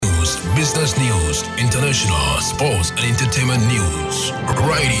business news, international, sports, and entertainment news.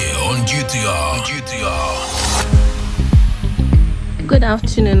 Right here on GTR. Good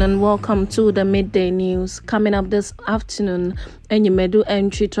afternoon and welcome to the Midday News. Coming up this afternoon, Enyumedu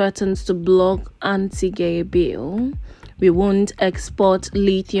entry threatens to block anti-gay bill. We won't export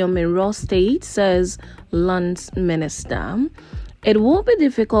lithium in raw state, says Lands Minister. It will be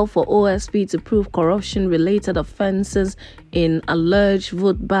difficult for OSP to prove corruption-related offences in alleged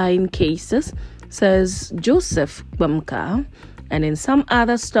vote-buying cases, says Joseph Bamka. And in some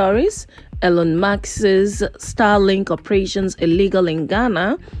other stories, Elon Musk's Starlink operations illegal in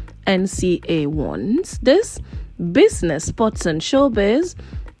Ghana, NCA warns. This business, sports and showbiz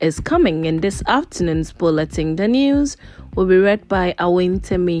is coming in this afternoon's bulletin. The news will be read by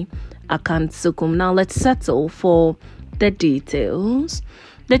Awentemi Akantsukum. Now let's settle for the details.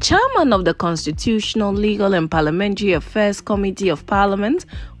 The chairman of the Constitutional, Legal and Parliamentary Affairs Committee of Parliament,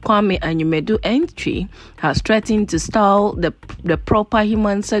 Kwame Enyumedu Entry, has threatened to stall the Proper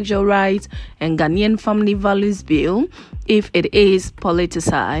Human Sexual Rights and Ghanaian Family Values Bill if it is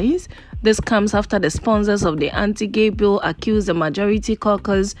politicized. This comes after the sponsors of the anti-gay bill accused the Majority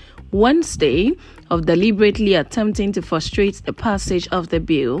Caucus Wednesday of deliberately attempting to frustrate the passage of the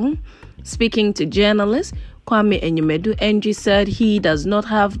bill. Speaking to journalists, Kwame Enyumedu Ndji said he does not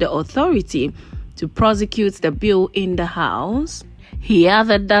have the authority to prosecute the bill in the House. He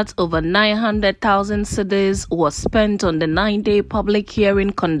added that over 900,000 cedis was spent on the 9-day public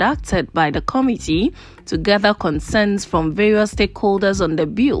hearing conducted by the committee to gather concerns from various stakeholders on the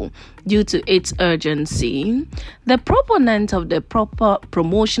bill due to its urgency. The proponent of the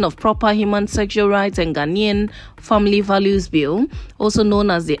promotion of proper human sexual rights and Ghanaian family values bill, also known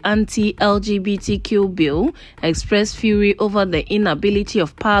as the anti-LGBTQ bill, expressed fury over the inability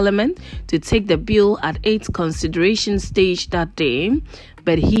of Parliament to take the bill at its consideration stage that day.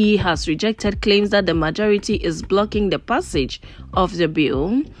 But he has rejected claims that the majority is blocking the passage of the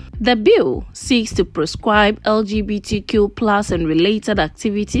bill. The bill seeks to prescribe LGBTQ plus and related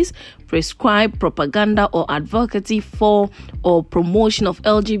activities, prescribe propaganda or advocacy for or promotion of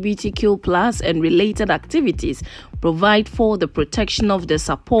LGBTQ plus and related activities, provide for the protection of the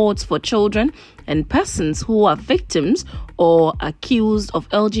supports for children and persons who are victims or accused of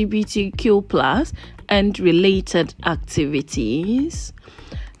LGBTQ plus and related activities.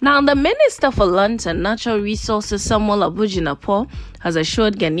 Now, the Minister for Lands and Natural Resources, Samuel Abujinapo, has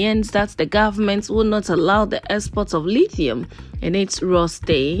assured Ghanaians that the government will not allow the export of lithium in its raw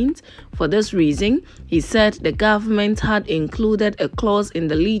state. For this reason, he said the government had included a clause in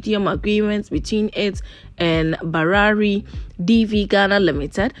the lithium agreement between it and Barari DV Ghana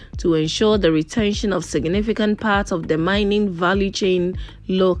Limited to ensure the retention of significant parts of the mining value chain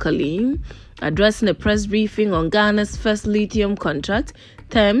locally. Addressing a press briefing on Ghana's first lithium contract,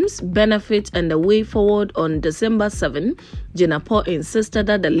 terms, benefits, and the way forward on December 7, Jinapo insisted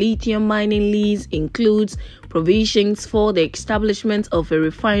that the lithium mining lease includes provisions for the establishment of a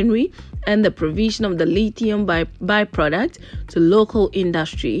refinery and the provision of the lithium byproduct to local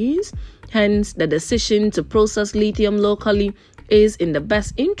industries. Hence, the decision to process lithium locally is in the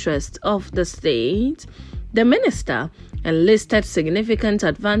best interest of the state. The minister enlisted significant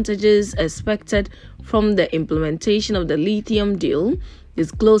advantages expected from the implementation of the lithium deal,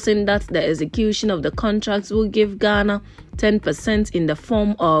 disclosing that the execution of the contracts will give Ghana 10% in the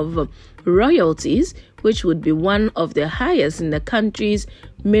form of royalties, which would be one of the highest in the country's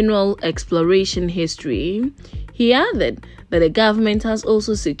mineral exploration history. He added that the government has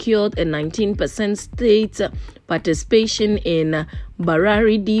also secured a 19% state participation in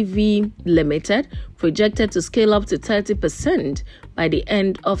Barari DV Limited, projected to scale up to 30% by the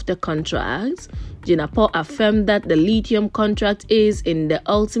end of the contract. Jinapo affirmed that the lithium contract is in the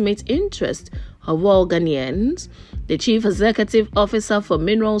ultimate interest of all Ghanaians. The Chief Executive Officer for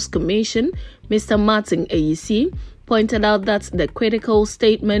Minerals Commission, Mr. Martin Ayisi, pointed out that the critical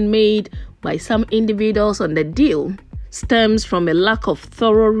statement made by some individuals on the deal stems from a lack of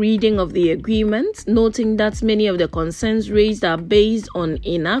thorough reading of the agreement, noting that many of the concerns raised are based on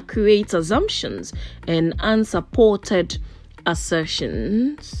inaccurate assumptions and unsupported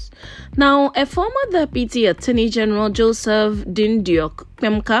assertions. Now, a former Deputy Attorney General, Joseph Dindiok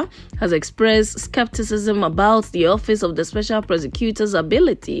Pemka, has expressed skepticism about the Office of the Special Prosecutor's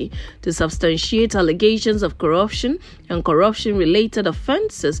ability to substantiate allegations of corruption and corruption-related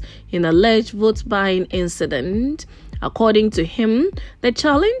offences in alleged vote-buying incident. According to him, the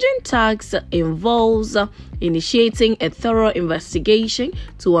challenging task involves initiating a thorough investigation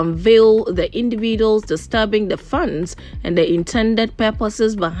to unveil the individuals disturbing the funds and the intended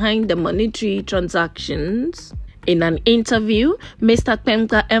purposes behind the monetary transactions. In an interview, Mr.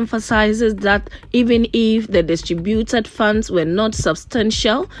 Kpemka emphasizes that even if the distributed funds were not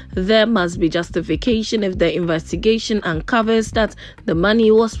substantial, there must be justification if the investigation uncovers that the money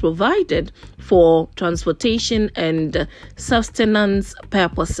was provided for transportation and sustenance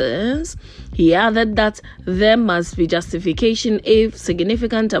purposes. He added that there must be justification if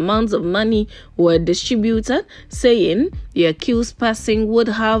significant amounts of money were distributed, saying the accused person would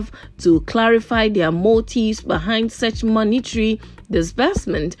have to clarify their motives behind such monetary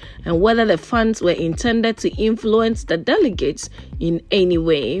disbursement and whether the funds were intended to influence the delegates in any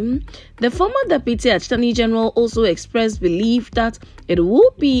way. The former Deputy Attorney General also expressed belief that it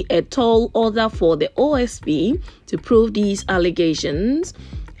would be a tall order for the OSP to prove these allegations.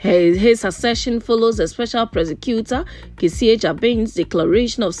 His assertion follows a special prosecutor, Kisie Jabin's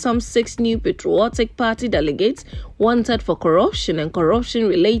declaration of some 6 new patriotic party delegates wanted for corruption and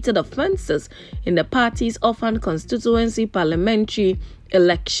corruption-related offences in the party's orphan constituency parliamentary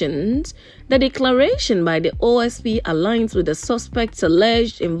elections. The declaration by the OSP aligns with the suspect's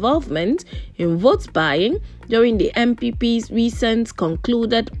alleged involvement in vote buying during the MPP's recent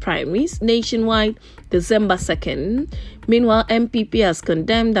concluded primaries nationwide December 2nd. Meanwhile, MPP has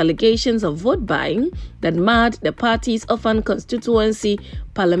condemned allegations of vote buying that marred the party's orphan constituency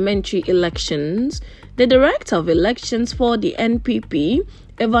parliamentary elections. The Director of Elections for the NPP,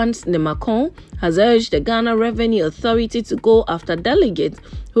 Evans Nemakon, has urged the Ghana Revenue Authority to go after delegates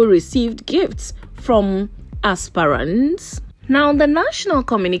who received gifts from aspirants. Now, the National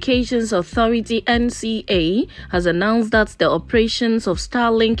Communications Authority, NCA, has announced that the operations of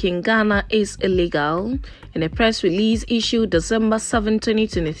Starlink in Ghana is illegal. In a press release issued December 7,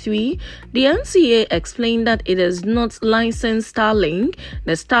 2023, the NCA explained that it has not licensed Starlink,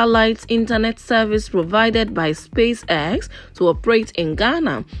 the satellite internet service provided by SpaceX, to operate in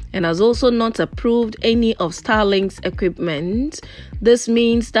Ghana, and has also not approved any of Starlink's equipment. This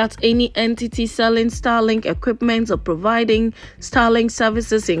means that any entity selling Starlink equipment or providing Starlink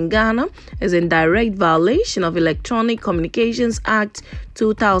services in Ghana is in direct violation of Electronic Communications Act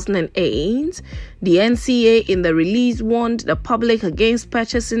 2008. The NCA in the release warned the public against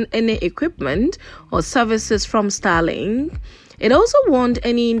purchasing any equipment or services from Starlink. It also warned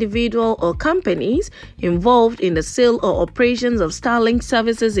any individual or companies involved in the sale or operations of Starlink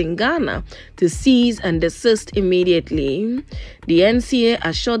services in Ghana to cease and desist immediately. The NCA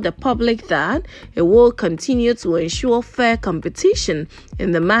assured the public that it will continue to ensure fair competition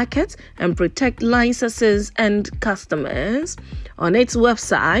in the market and protect licenses and customers. On its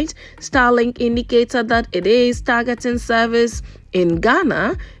website, Starlink indicated that it is targeting service in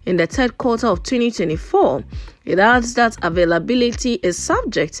Ghana in the third quarter of 2024. It adds that availability is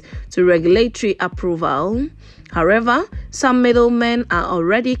subject to regulatory approval. However, some middlemen are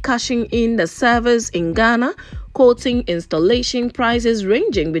already cashing in the service in Ghana, quoting installation prices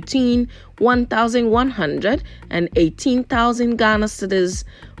ranging between 1,100 and 18,000 Ghana cedis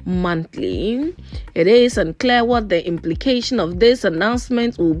monthly. It is unclear what the implication of this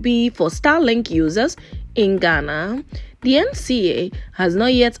announcement will be for Starlink users in Ghana. The NCA has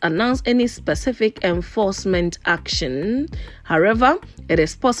not yet announced any specific enforcement action. However, it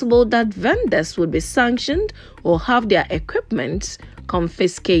is possible that vendors will be sanctioned or have their equipment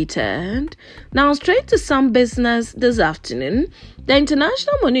confiscated. Now, straight to some business this afternoon. The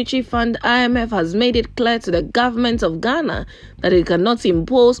International Monetary Fund (IMF) has made it clear to the government of Ghana that it cannot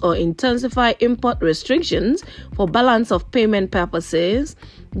impose or intensify import restrictions for balance of payment purposes.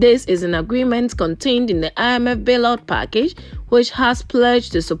 This is an agreement contained in the IMF bailout package, which has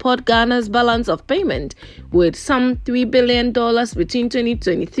pledged to support Ghana's balance of payment with some $3 billion between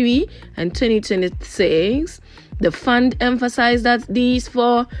 2023 and 2026. The fund emphasized that these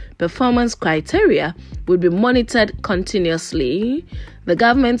 4 performance criteria would be monitored continuously. The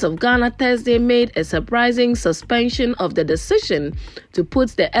government of Ghana Thursday made a surprising suspension of the decision to put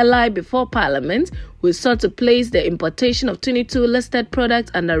the LI before Parliament, which sought to place the importation of 22 listed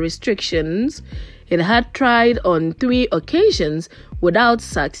products under restrictions. It had tried on 3 occasions without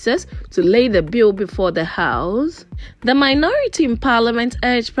success to lay the bill before the House. The minority in Parliament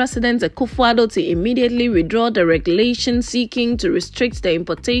urged President Akufo-Addo to immediately withdraw the regulation seeking to restrict the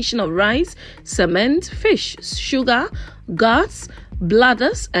importation of rice, cement, fish, sugar, guts,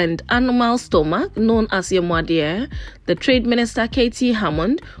 bladders and animal stomach, known as Yemwadie. The Trade Minister Katie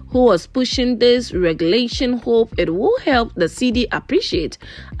Hammond, who was pushing this regulation, hoped it will help the cedi appreciate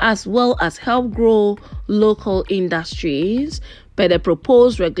as well as help grow local industries. Per the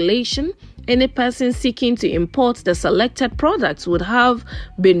proposed regulation, any person seeking to import the selected products would have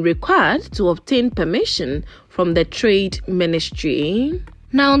been required to obtain permission from the Trade Ministry.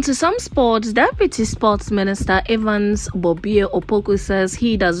 Now to some sports. Deputy Sports Minister Evans Bobie Opoku says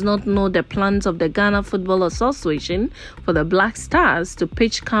he does not know the plans of the Ghana Football Association for the Black Stars to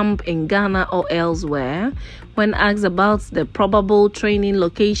pitch camp in Ghana or elsewhere. When asked about the probable training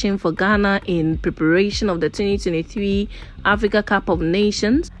location for Ghana in preparation of the 2023 Africa Cup of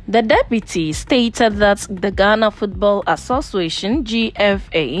Nations, the deputy stated that the Ghana Football Association,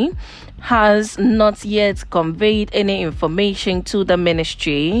 GFA, has not yet conveyed any information to the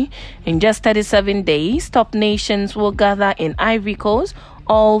ministry. In just 37 days, top nations will gather in Ivory Coast,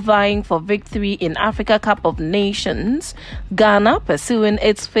 all vying for victory in Africa Cup of Nations. Ghana, pursuing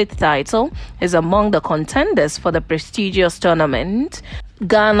its 5th title, is among the contenders for the prestigious tournament.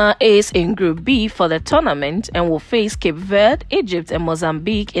 Ghana is in Group B for the tournament and will face Cape Verde, Egypt and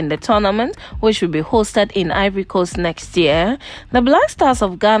Mozambique in the tournament, which will be hosted in Ivory Coast next year. The Black Stars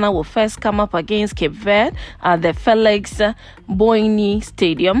of Ghana will first come up against Cape Verde at the Felix Boigny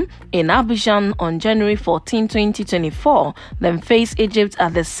Stadium in Abidjan on January 14, 2024, then face Egypt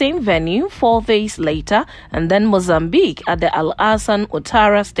at the same venue 4 days later, and then Mozambique at the Al Hassan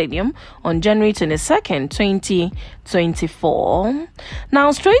Ouattara Stadium on January 22nd, 2024.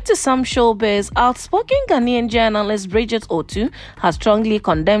 Now straight to some showbiz. Outspoken Ghanaian journalist Bridget Otu has strongly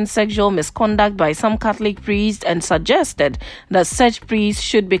condemned sexual misconduct by some Catholic priests and suggested that such priests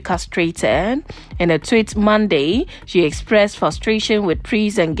should be castrated. In a tweet Monday, she expressed frustration with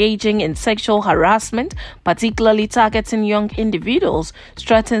priests engaging in sexual harassment, particularly targeting young individuals,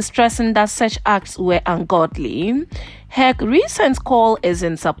 stressing that such acts were ungodly. Her recent call is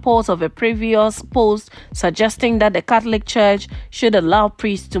in support of a previous post suggesting that the Catholic Church should allow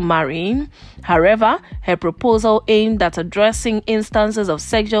priests to marry. However, her proposal aimed at addressing instances of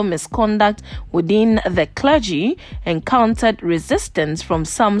sexual misconduct within the clergy encountered resistance from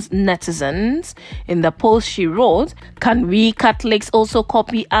some netizens. In the post she wrote, "Can we Catholics also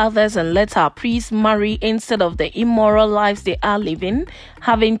copy others and let our priests marry instead of the immoral lives they are living,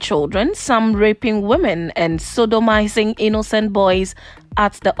 having children, some raping women and sodomizing innocent boys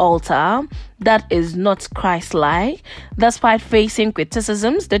at the altar? That is not Christ-like." Despite facing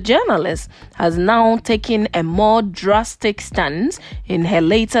criticisms, the journalist has now taken a more drastic stance in her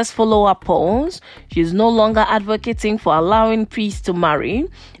latest follow-up post. She is no longer advocating for allowing priests to marry.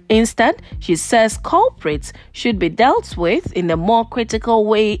 Instead, she says culprits should be dealt with in a more critical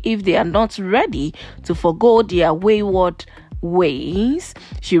way if they are not ready to forgo their wayward ways.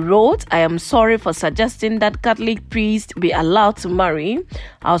 She wrote, "I am sorry for suggesting that Catholic priests be allowed to marry.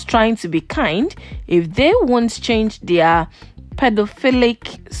 I was trying to be kind. If they won't change their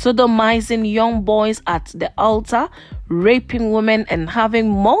pedophilic, sodomizing young boys at the altar, raping women and having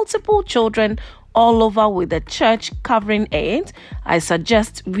multiple children all over with the church covering it, I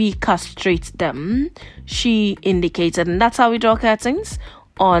suggest we castrate them," she indicated. And that's how we draw curtains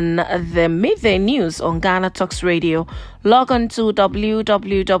on the Midday News on Ghana Talks Radio. Log on to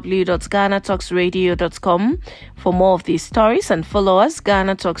www.GhanaTalksRadio.com for more of these stories and follow us,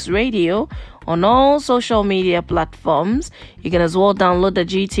 Ghana Talks Radio, on all social media platforms. You can as well download the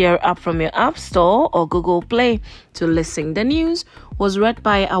GTR app from your App Store or Google Play to listen. The news was read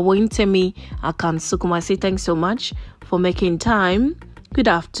by Awentemi Akansukumasi. Thanks so much for making time. Good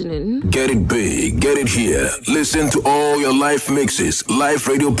afternoon. Get it big, get it here. Listen to all your live mixes, live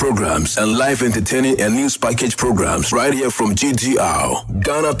radio programs, and live entertaining and news package programs right here from GTR,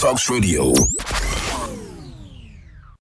 Ghana Talks Radio.